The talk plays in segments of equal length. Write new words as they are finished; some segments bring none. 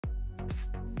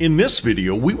In this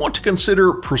video, we want to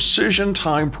consider Precision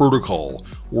Time Protocol,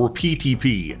 or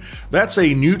PTP. That's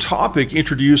a new topic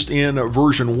introduced in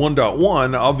version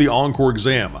 1.1 of the ENCOR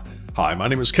exam. Hi, my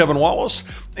name is Kevin Wallace,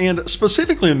 and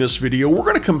specifically in this video, we're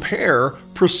going to compare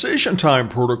Precision Time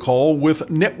Protocol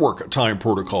with Network Time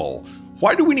Protocol.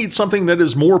 Why do we need something that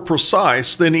is more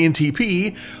precise than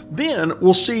NTP? Then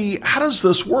we'll see, how does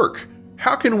this work?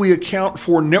 How can we account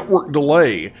for network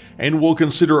delay? And we'll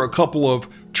consider a couple of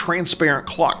transparent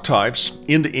clock types,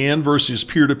 end-to-end versus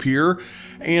peer-to-peer.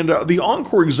 And the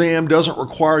ENCOR exam doesn't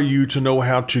require you to know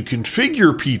how to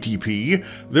configure PTP.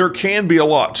 There can be a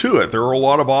lot to it. There are a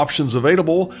lot of options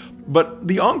available, but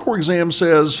the ENCOR exam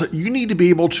says you need to be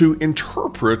able to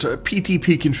interpret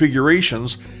PTP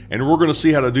configurations, and we're going to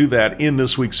see how to do that in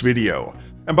this week's video.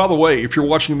 And by the way, if you're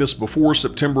watching this before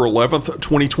September 11th,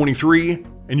 2023,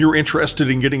 and you're interested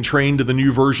in getting trained to the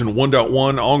new version 1.1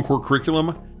 ENCOR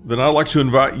curriculum, then I'd like to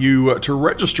invite you to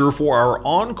register for our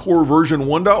ENCOR version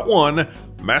 1.1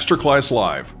 Masterclass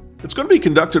Live. It's going to be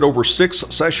conducted over 6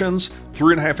 sessions,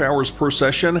 3.5 hours per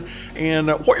session, and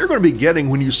what you're going to be getting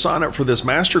when you sign up for this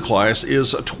masterclass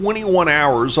is 21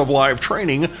 hours of live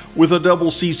training with a double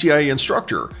CCIE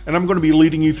instructor, and I'm going to be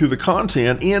leading you through the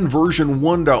content in version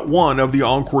 1.1 of the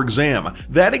ENCOR exam.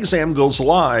 That exam goes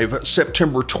live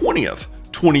September 20th,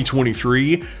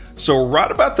 2023. So right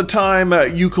about the time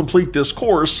you complete this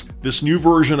course, this new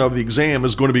version of the exam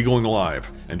is going to be going live.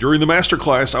 And during the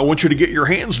masterclass, I want you to get your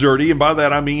hands dirty, and by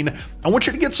that I mean I want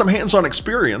you to get some hands-on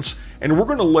experience, and we're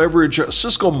going to leverage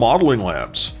Cisco Modeling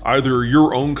Labs, either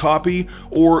your own copy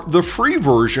or the free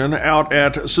version out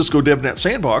at Cisco DevNet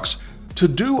Sandbox, to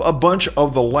do a bunch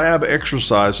of the lab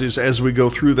exercises as we go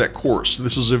through that course.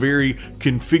 This is a very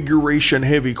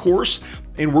configuration-heavy course,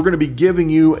 and we're going to be giving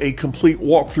you a complete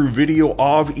walkthrough video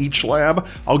of each lab.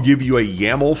 I'll give you a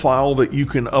YAML file that you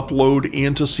can upload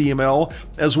into CML,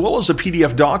 as well as a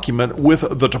PDF document with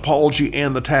the topology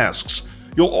and the tasks.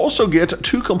 You'll also get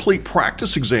 2 complete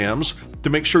practice exams to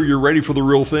make sure you're ready for the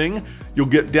real thing. You'll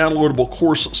get downloadable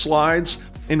course slides,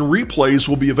 and replays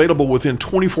will be available within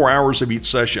 24 hours of each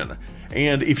session.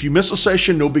 And if you miss a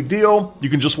session, no big deal. You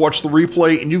can just watch the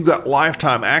replay, and you've got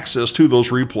lifetime access to those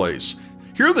replays.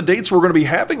 Here are the dates we're going to be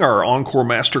having our ENCOR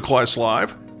Masterclass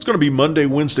Live. It's going to be Monday,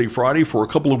 Wednesday, Friday for a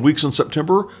couple of weeks in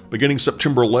September, beginning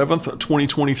September 11th,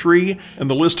 2023. And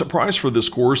the list price for this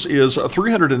course is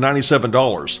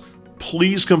 $397.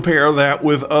 Please compare that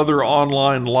with other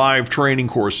online live training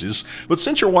courses. But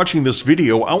since you're watching this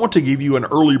video, I want to give you an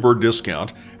early bird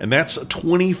discount, and that's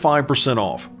 25%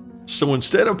 off. So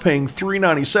instead of paying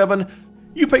 $397,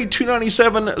 you pay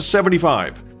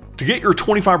 $297.75. To get your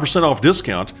 25% off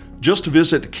discount, just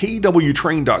visit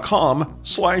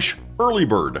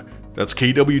kwtrain.com/earlybird. That's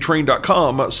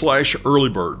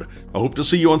kwtrain.com/earlybird. I hope to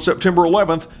see you on September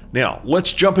 11th. Now,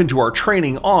 let's jump into our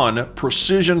training on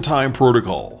Precision Time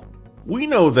Protocol. We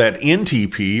know that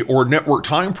NTP, or Network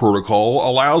Time Protocol,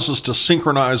 allows us to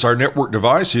synchronize our network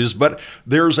devices, but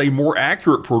there's a more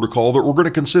accurate protocol that we're going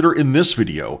to consider in this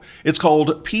video. It's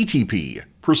called PTP,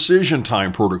 Precision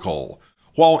Time Protocol.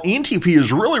 While NTP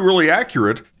is really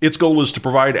accurate, its goal is to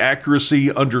provide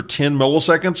accuracy under 10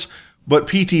 milliseconds, but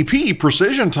PTP,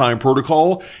 Precision Time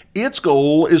Protocol, its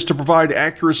goal is to provide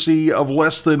accuracy of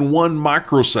less than 1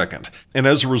 microsecond. And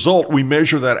as a result, we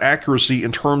measure that accuracy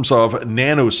in terms of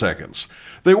nanoseconds.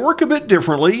 They work a bit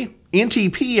differently.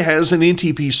 NTP has an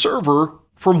NTP server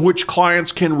from which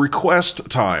clients can request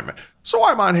time. So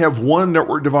I might have one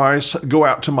network device go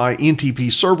out to my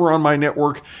NTP server on my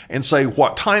network and say,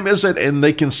 what time is it? And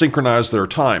they can synchronize their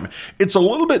time. It's a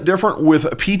little bit different with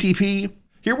PTP.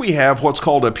 Here we have what's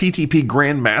called a PTP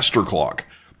Grand Master Clock.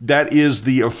 That is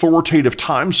the authoritative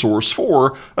time source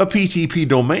for a PTP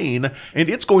domain, and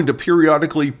it's going to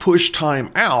periodically push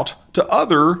time out to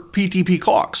other PTP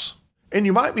clocks. And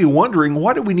you might be wondering,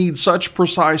 why do we need such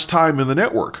precise time in the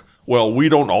network? Well, we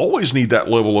don't always need that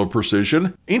level of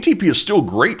precision. NTP is still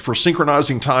great for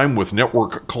synchronizing time with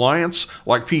network clients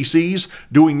like PCs,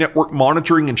 doing network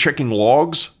monitoring and checking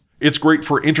logs. It's great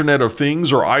for Internet of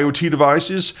Things or IoT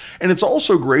devices, and it's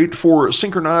also great for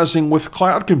synchronizing with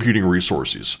cloud computing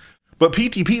resources. But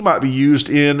PTP might be used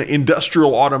in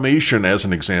industrial automation as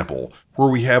an example,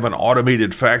 where we have an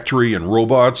automated factory and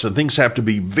robots and things have to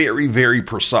be very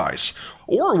precise.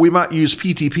 Or we might use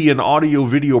PTP in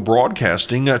audio-video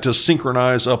broadcasting to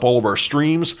synchronize up all of our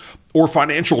streams. Or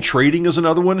financial trading is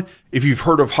another one. If you've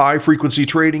heard of high-frequency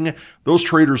trading, those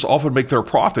traders often make their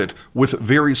profit with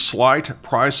very slight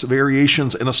price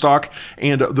variations in a stock,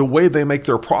 and the way they make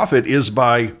their profit is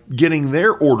by getting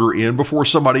their order in before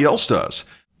somebody else does.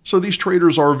 So these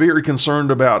traders are very concerned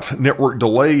about network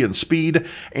delay and speed,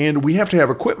 and we have to have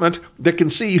equipment that can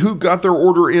see who got their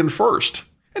order in first.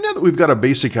 And now that we've got a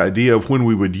basic idea of when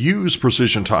we would use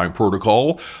precision time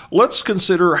protocol, let's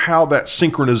consider how that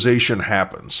synchronization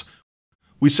happens.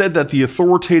 We said that the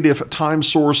authoritative time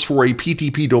source for a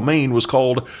PTP domain was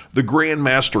called the Grand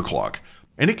Master Clock,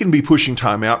 and it can be pushing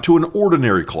time out to an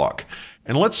ordinary clock.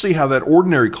 And let's see how that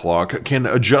ordinary clock can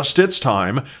adjust its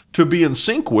time to be in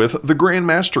sync with the Grand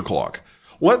Master Clock.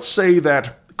 Let's say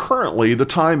that currently the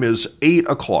time is 8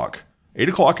 o'clock. 8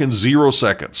 o'clock and 0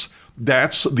 seconds.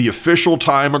 That's the official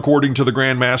time according to the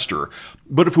Grand Master.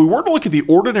 But if we were to look at the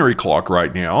ordinary clock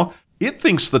right now, it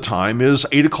thinks the time is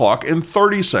 8 o'clock and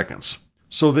 30 seconds.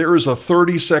 So there is a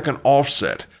 30-second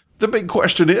offset. The big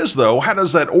question is, though, how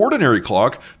does that ordinary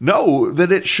clock know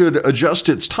that it should adjust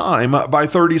its time by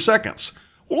 30 seconds?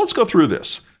 Well, let's go through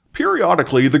this.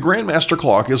 Periodically, the Grand Master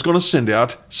Clock is going to send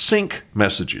out sync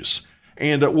messages.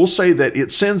 And we'll say that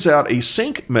it sends out a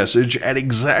sync message at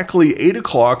exactly 8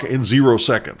 o'clock and 0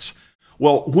 seconds.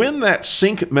 Well, when that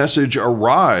sync message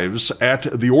arrives at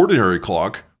the ordinary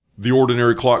clock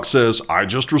says, I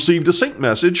just received a sync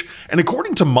message, and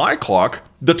according to my clock,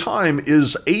 the time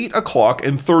is 8 o'clock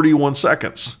and 31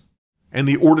 seconds. And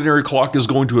the ordinary clock is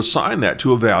going to assign that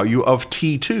to a value of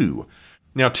T2.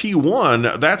 Now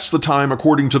T1, that's the time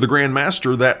according to the Grand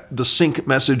Master that the sync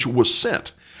message was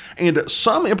sent. And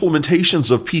some implementations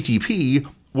of PTP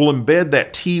will embed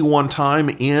that T1 time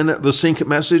in the sync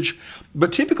message,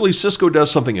 but typically Cisco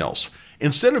does something else.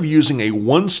 Instead of using a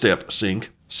one-step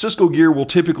sync, Cisco gear will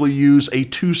typically use a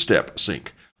two-step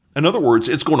sync. In other words,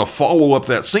 it's going to follow up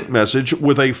that sync message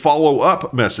with a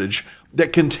follow-up message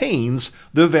that contains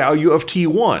the value of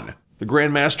T1. The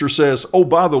Grand Master says, oh,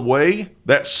 by the way,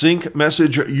 that sync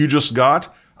message you just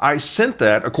got, I sent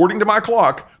that, according to my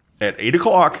clock, at 8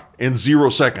 o'clock and 0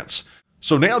 seconds.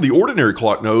 So now the ordinary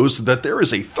clock knows that there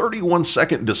is a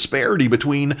 31-second disparity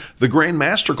between the Grand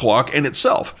Master clock and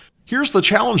itself. Here's the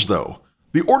challenge, though.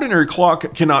 The ordinary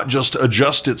clock cannot just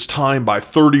adjust its time by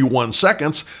 31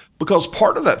 seconds because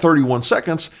part of that 31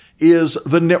 seconds is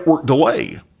the network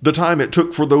delay, the time it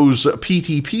took for those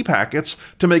PTP packets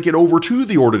to make it over to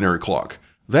the ordinary clock.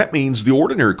 That means the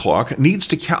ordinary clock needs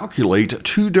to calculate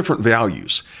two different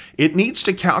values. It needs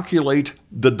to calculate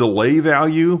the delay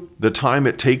value, the time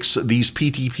it takes these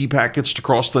PTP packets to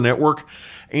cross the network,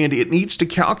 and it needs to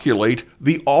calculate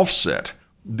the offset,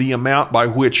 the amount by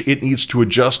which it needs to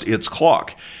adjust its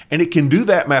clock. And it can do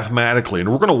that mathematically,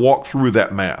 and we're going to walk through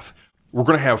that math. We're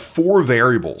going to have 4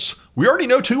 variables. We already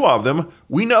know 2 of them.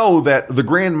 We know that the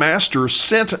Grand Master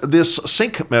sent this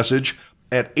sync message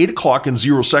at 8 o'clock and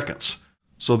 0 seconds.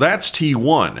 So that's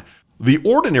T1. The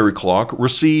ordinary clock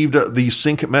received the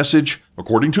sync message,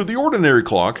 according to the ordinary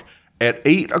clock, at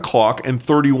 8 o'clock and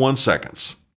 31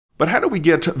 seconds. But how do we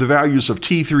get the values of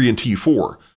T3 and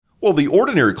T4? Well, the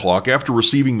ordinary clock, after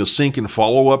receiving the sync and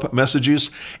follow-up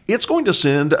messages, it's going to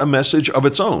send a message of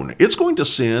its own. It's going to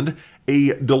send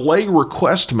a delay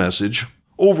request message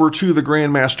over to the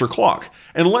Grand Master clock.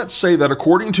 And let's say that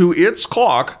according to its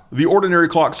clock, the ordinary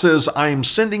clock says, I am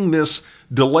sending this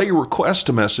delay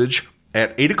request message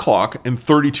at 8 o'clock and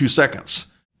 32 seconds.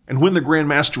 And when the Grand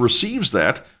Master receives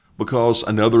that, because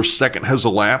another second has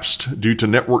elapsed due to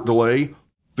network delay,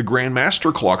 the Grand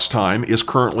Master clock's time is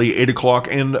currently 8 o'clock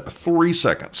and 3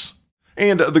 seconds.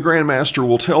 And the Grand Master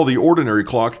will tell the ordinary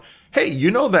clock, hey, you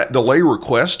know that delay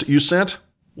request you sent?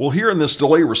 Well, here in this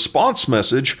delay response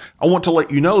message, I want to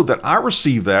let you know that I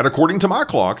received that, according to my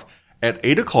clock, at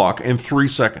 8 o'clock and 3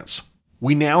 seconds.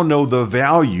 We now know the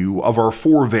value of our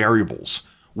 4 variables.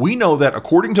 We know that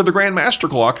according to the Grand Master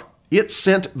clock, it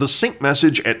sent the sync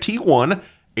message at T1,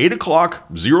 8 o'clock,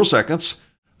 0 seconds.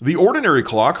 The ordinary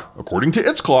clock, according to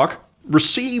its clock,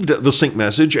 received the sync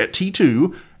message at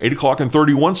T2, 8 o'clock and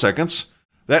 31 seconds.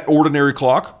 That ordinary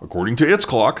clock, according to its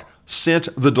clock, sent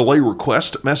the delay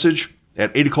request message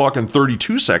at 8 o'clock and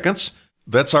 32 seconds.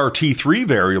 That's our T3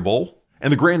 variable.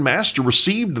 And the Grand Master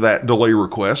received that delay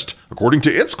request, according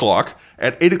to its clock,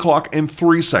 at 8 o'clock and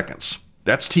 3 seconds.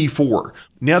 That's T4.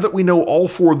 Now that we know all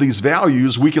 4 of these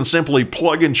values, we can simply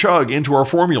plug and chug into our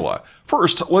formula.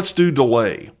 First, let's do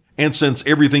delay. And since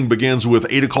everything begins with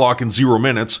 8 o'clock and 0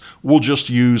 minutes, we'll just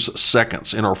use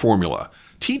seconds in our formula.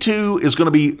 T2 is going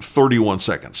to be 31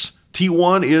 seconds.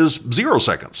 T1 is 0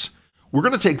 seconds. We're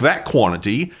going to take that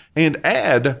quantity and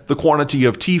add the quantity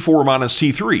of T4 minus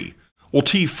T3. Well,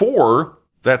 T4,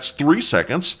 that's 3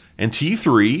 seconds, and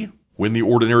T3, when the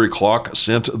ordinary clock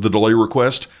sent the delay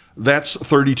request, that's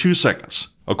 32 seconds,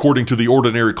 according to the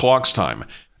ordinary clock's time.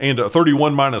 And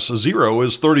 31 minus 0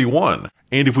 is 31.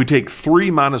 And if we take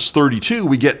 3 minus 32,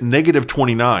 we get negative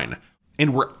 29.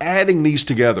 and we're adding these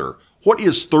together. What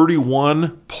is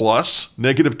 31 plus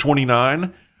negative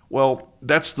 29? Well,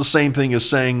 that's the same thing as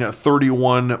saying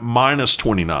 31 minus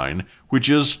 29, which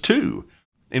is 2.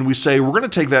 And we say we're going to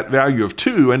take that value of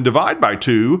 2 and divide by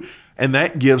 2, and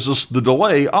that gives us the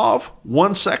delay of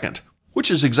 1 second, which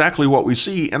is exactly what we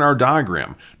see in our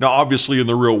diagram. Now, obviously, in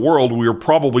the real world, we are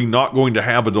probably not going to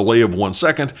have a delay of 1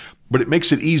 second, but it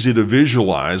makes it easy to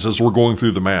visualize as we're going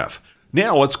through the math.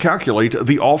 Now, let's calculate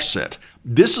the offset.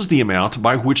 This is the amount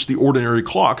by which the ordinary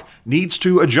clock needs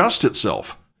to adjust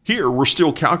itself. Here, we're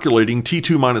still calculating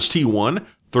T2 minus T1,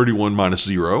 31 minus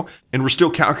 0, and we're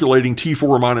still calculating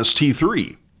T4 minus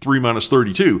T3, 3 minus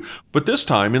 32. But this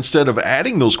time, instead of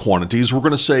adding those quantities, we're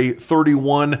going to say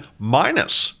 31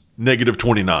 minus negative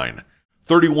 29.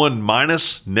 31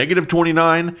 minus negative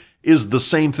 29 is the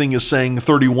same thing as saying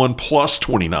 31 plus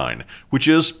 29, which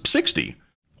is 60.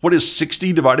 What is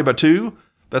 60 divided by 2?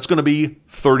 That's going to be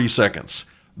 30 seconds.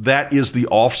 That is the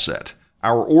offset.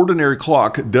 Our ordinary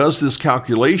clock does this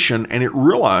calculation and it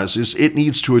realizes it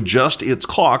needs to adjust its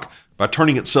clock by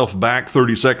turning itself back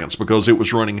 30 seconds because it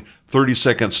was running 30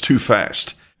 seconds too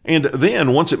fast. And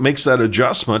then once it makes that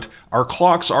adjustment, our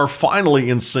clocks are finally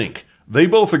in sync. They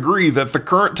both agree that the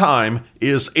current time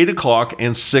is 8 o'clock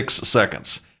and 6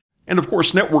 seconds. And of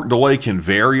course, network delay can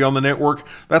vary on the network.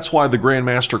 That's why the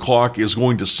Grandmaster clock is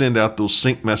going to send out those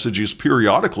sync messages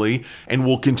periodically and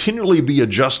will continually be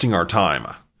adjusting our time.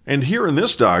 And here in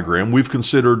this diagram, we've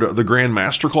considered the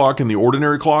Grandmaster clock and the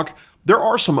ordinary clock. There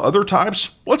are some other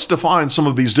types. Let's define some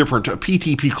of these different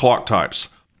PTP clock types.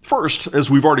 First, as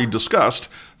we've already discussed,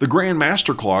 the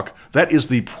Grandmaster clock, that is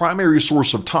the primary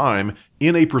source of time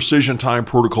in a precision time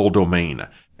protocol domain.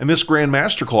 And this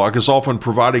Grandmaster clock is often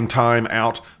providing time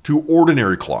out to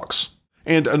ordinary clocks.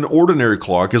 And an ordinary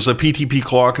clock is a PTP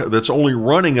clock that's only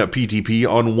running a PTP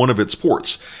on one of its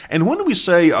ports. And when we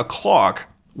say a clock,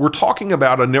 we're talking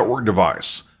about a network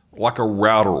device, like a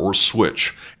router or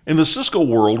switch. In the Cisco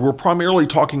world, we're primarily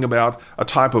talking about a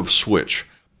type of switch.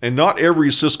 And not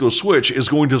every Cisco switch is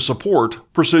going to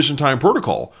support precision time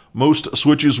protocol. Most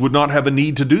switches would not have a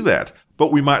need to do that,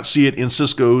 but we might see it in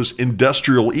Cisco's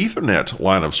industrial Ethernet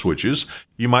line of switches.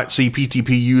 You might see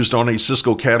PTP used on a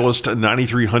Cisco Catalyst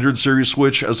 9300 series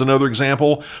switch as another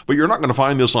example, but you're not going to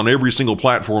find this on every single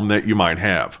platform that you might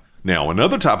have. Now,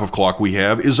 another type of clock we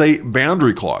have is a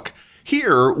boundary clock.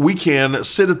 Here, we can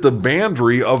sit at the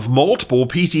boundary of multiple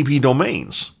PTP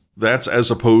domains. That's as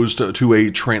opposed to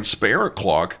a transparent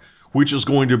clock, which is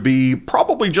going to be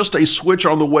probably just a switch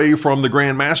on the way from the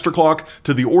Grandmaster clock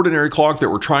to the ordinary clock that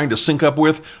we're trying to sync up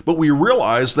with. But we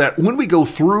realize that when we go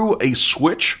through a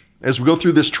switch, as we go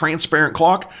through this transparent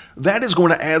clock, that is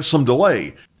going to add some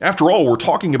delay. After all, we're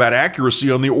talking about accuracy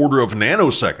on the order of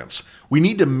nanoseconds. We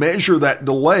need to measure that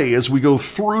delay as we go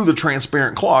through the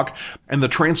transparent clock, and the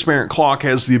transparent clock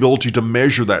has the ability to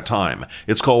measure that time.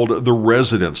 It's called the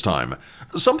residence time.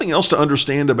 Something else to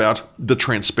understand about the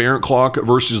transparent clock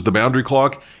versus the boundary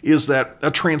clock is that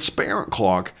a transparent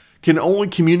clock can only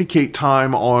communicate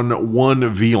time on one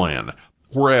VLAN.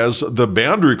 Whereas the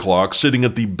boundary clock, sitting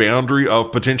at the boundary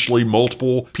of potentially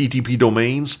multiple PTP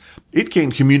domains, it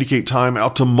can communicate time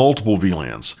out to multiple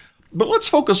VLANs. But let's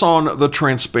focus on the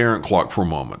transparent clock for a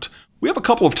moment. We have a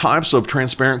couple of types of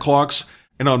transparent clocks,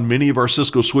 and on many of our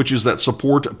Cisco switches that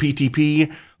support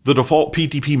PTP, the default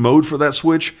PTP mode for that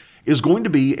switch is going to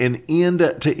be an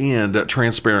end-to-end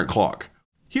transparent clock.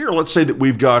 Here, let's say that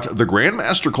we've got the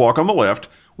Grandmaster clock on the left,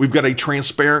 we've got a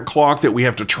transparent clock that we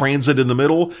have to transit in the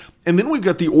middle, and then we've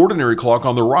got the ordinary clock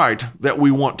on the right that we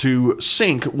want to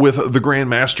sync with the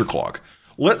Grandmaster clock.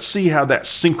 Let's see how that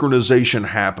synchronization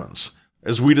happens.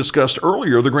 As we discussed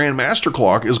earlier, the Grandmaster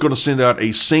clock is going to send out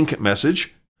a sync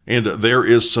message, and there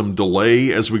is some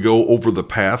delay as we go over the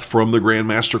path from the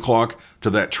Grandmaster clock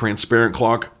to that transparent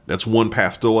clock. That's one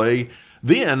path delay.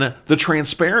 Then the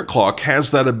transparent clock has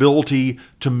that ability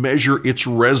to measure its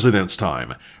residence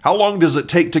time. How long does it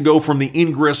take to go from the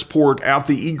ingress port out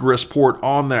the egress port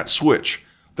on that switch?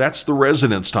 That's the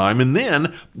residence time. And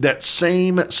then that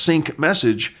same sync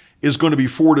message is going to be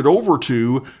forwarded over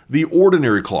to the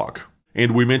ordinary clock.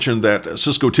 And we mentioned that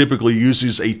Cisco typically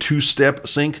uses a two-step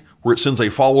sync where it sends a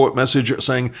follow-up message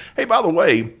saying, hey, by the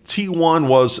way, T1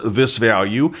 was this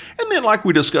value. And then like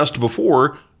we discussed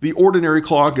before, the ordinary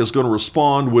clock is going to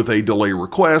respond with a delay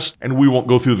request, and we won't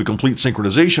go through the complete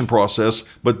synchronization process,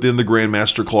 but then the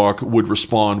Grandmaster clock would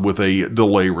respond with a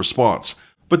delay response.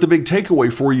 But the big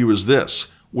takeaway for you is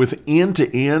this. With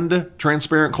end-to-end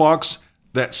transparent clocks,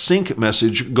 that sync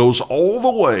message goes all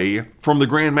the way from the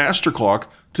Grandmaster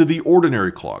clock to the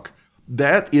ordinary clock.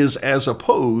 That is as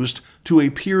opposed to a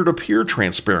peer-to-peer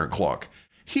transparent clock.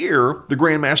 Here, the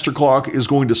Grandmaster clock is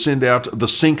going to send out the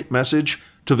sync message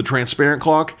to the transparent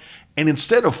clock, and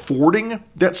instead of forwarding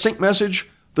that sync message,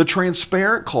 the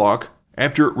transparent clock,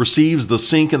 after it receives the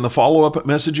sync and the follow-up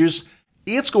messages,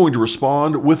 it's going to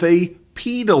respond with a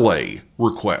P-delay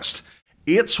request.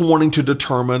 It's wanting to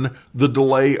determine the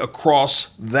delay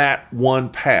across that one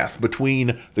path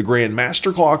between the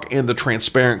Grandmaster clock and the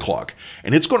transparent clock.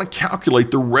 And it's going to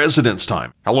calculate the residence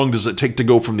time. How long does it take to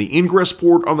go from the ingress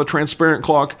port on the transparent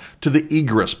clock to the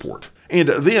egress port? And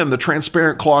then the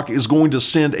transparent clock is going to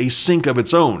send a sync of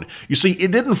its own. You see,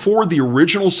 it didn't forward the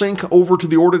original sync over to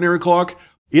the ordinary clock.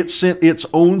 It sent its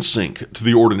own sync to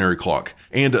the ordinary clock.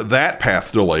 And that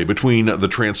path delay between the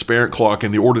transparent clock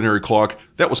and the ordinary clock,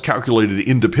 that was calculated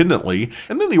independently.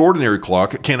 And then the ordinary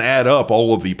clock can add up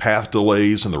all of the path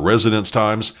delays and the residence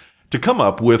times to come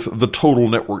up with the total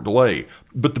network delay.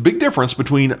 But the big difference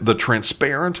between the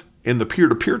transparent and the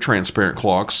peer-to-peer transparent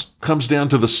clocks comes down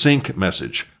to the sync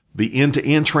message. The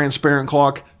end-to-end transparent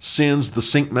clock sends the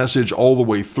sync message all the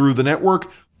way through the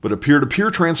network, but a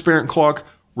peer-to-peer transparent clock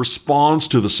responds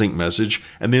to the sync message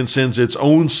and then sends its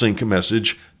own sync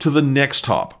message to the next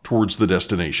hop towards the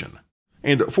destination.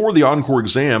 And for the ENCOR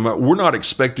exam, we're not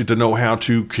expected to know how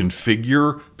to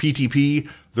configure PTP.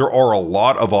 There are a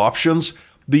lot of options.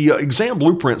 The exam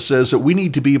blueprint says that we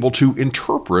need to be able to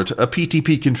interpret a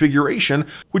PTP configuration,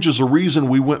 which is the reason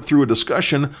we went through a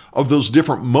discussion of those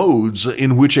different modes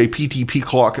in which a PTP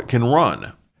clock can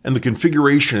run. And the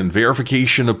configuration and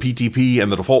verification of PTP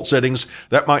and the default settings,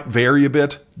 that might vary a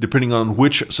bit depending on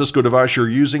which Cisco device you're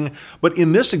using. But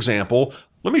in this example,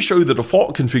 let me show you the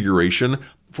default configuration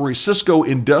for a Cisco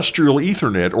Industrial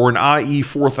Ethernet or an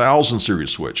IE4000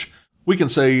 series switch. We can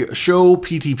say show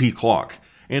PTP clock.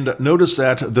 And notice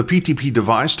that the PTP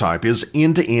device type is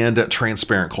end-to-end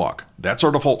transparent clock. That's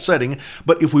our default setting.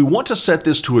 But if we want to set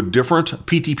this to a different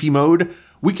PTP mode,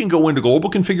 we can go into global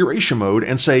configuration mode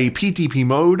and say PTP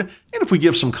mode, and if we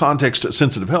give some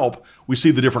context-sensitive help, we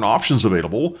see the different options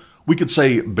available. We could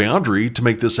say boundary to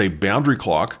make this a boundary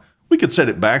clock. We could set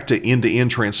it back to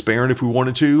end-to-end transparent if we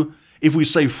wanted to. If we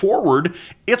say forward,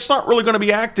 it's not really going to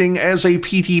be acting as a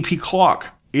PTP clock.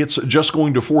 It's just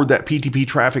going to forward that PTP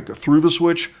traffic through the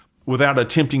switch without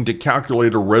attempting to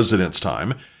calculate a residence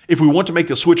time. If we want to make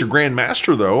a switch a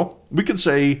Grandmaster, though, we can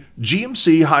say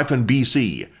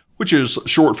GMC-BC, which is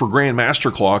short for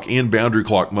Grandmaster clock in boundary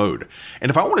clock mode. And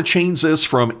if I want to change this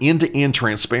from end-to-end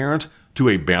transparent to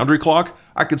a boundary clock,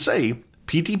 I could say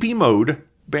PTP mode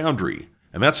boundary.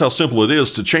 And that's how simple it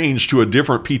is to change to a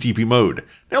different PTP mode.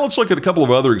 Now let's look at a couple of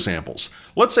other examples.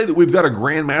 Let's say that we've got a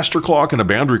Grandmaster clock and a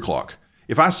boundary clock.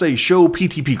 If I say show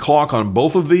PTP clock on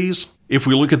both of these, if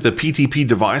we look at the PTP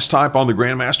device type on the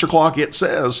Grandmaster clock, it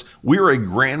says we're a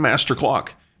Grandmaster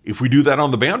clock. If we do that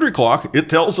on the boundary clock, it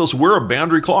tells us we're a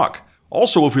boundary clock.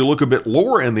 Also, if we look a bit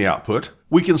lower in the output,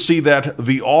 we can see that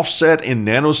the offset in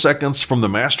nanoseconds from the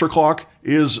master clock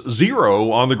is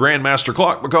 0 on the Grandmaster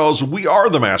clock because we are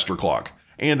the master clock.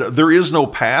 And there is no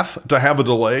path to have a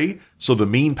delay, so the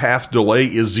mean path delay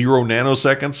is 0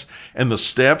 nanoseconds, and the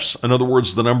steps, in other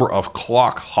words, the number of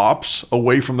clock hops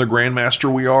away from the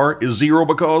Grandmaster we are, is 0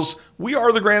 because we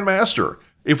are the Grandmaster.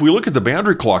 If we look at the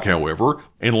boundary clock, however,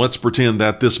 and let's pretend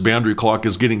that this boundary clock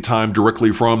is getting time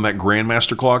directly from that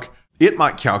Grandmaster clock, it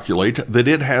might calculate that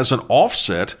it has an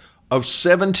offset of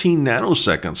 17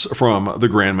 nanoseconds from the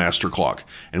Grandmaster clock.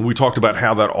 And we talked about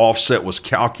how that offset was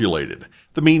calculated.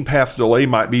 The mean path delay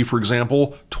might be, for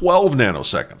example, 12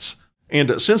 nanoseconds.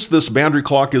 And since this boundary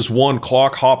clock is 1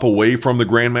 clock hop away from the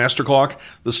Grandmaster clock,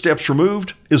 the steps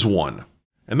removed is 1.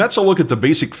 And that's a look at the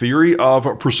basic theory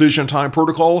of precision time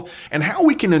protocol and how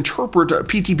we can interpret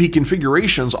PTP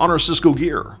configurations on our Cisco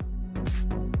gear.